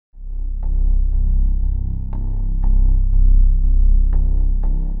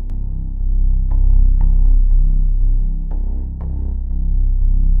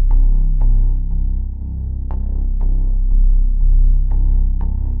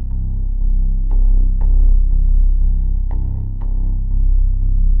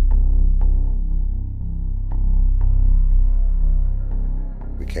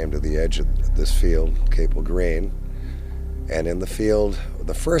came to the edge of this field, Capel Green, and in the field,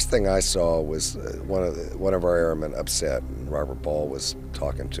 the first thing I saw was one of our airmen upset, and Robert Ball was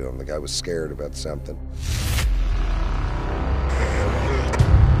talking to him. The guy was scared about something.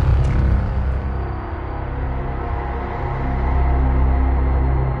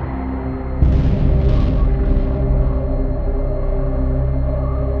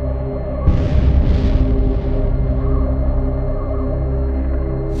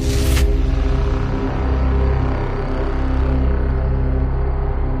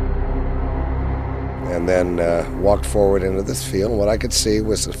 And then walked forward into this field, and what I could see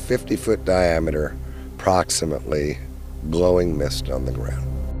was a 50-foot diameter, approximately, glowing mist on the ground.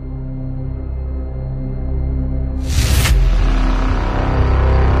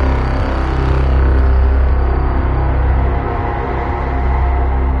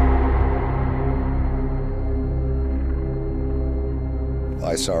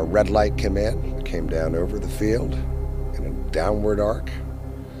 I saw a red light come in, it came down over the field in a downward arc,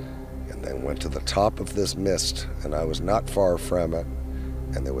 and went to the top of this mist, and I was not far from it,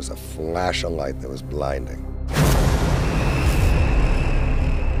 and there was a flash of light that was blinding.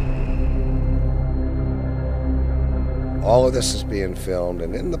 All of this is being filmed,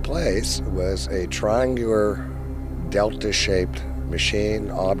 and in the place was a triangular, delta-shaped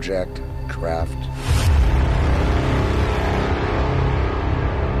machine, object, craft.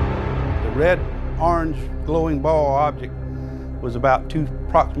 The red, orange, glowing ball object was about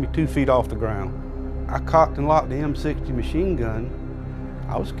approximately 2 feet off the ground. I cocked and locked the M60 machine gun.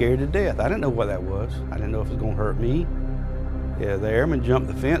 I was scared to death. I didn't know what that was. I didn't know if it was going to hurt me. Yeah, the airman jumped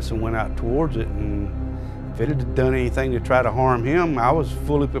the fence and went out towards it, and if it had done anything to try to harm him, I was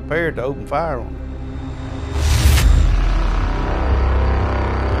fully prepared to open fire on it.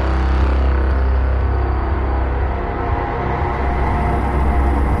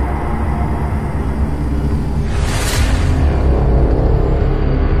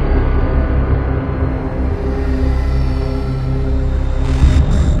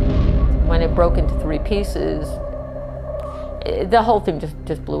 Broke into 3 pieces, the whole thing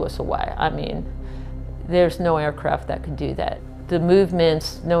just blew us away. I mean, there's no aircraft that could do that. The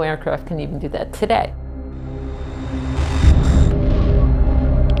movements, no aircraft can even do that today.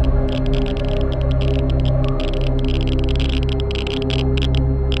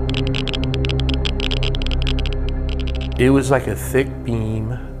 It was like a thick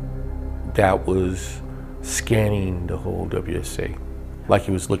beam that was scanning the whole WSA. Like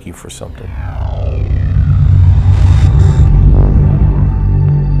he was looking for something.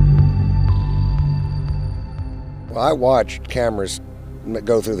 Well, I watched cameras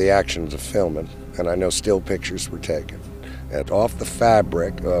go through the actions of filming, and I know still pictures were taken. And off the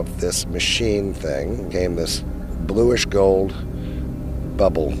fabric of this machine thing came this bluish gold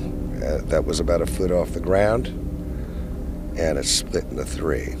bubble that was about 1 foot off the ground, and it split into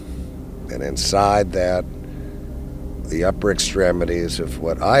 3. And inside that, the upper extremities of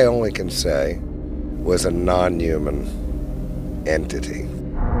what I only can say was a non-human entity.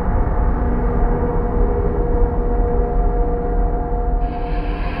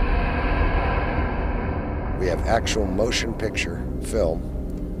 We have actual motion picture film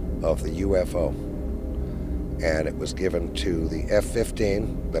of the UFO, and it was given to the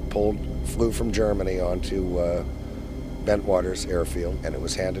F-15 that flew from Germany onto Bentwaters Airfield, and it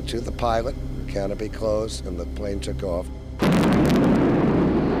was handed to the pilot. Canopy closed, and the plane took off.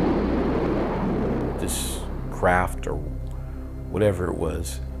 This craft, or whatever it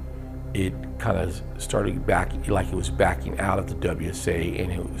was, it kind of started back, like it was backing out of the WSA,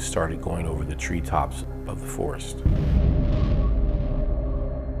 and it started going over the treetops of the forest.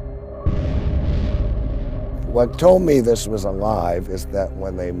 What told me this was alive is that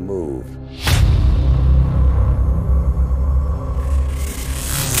when they moved,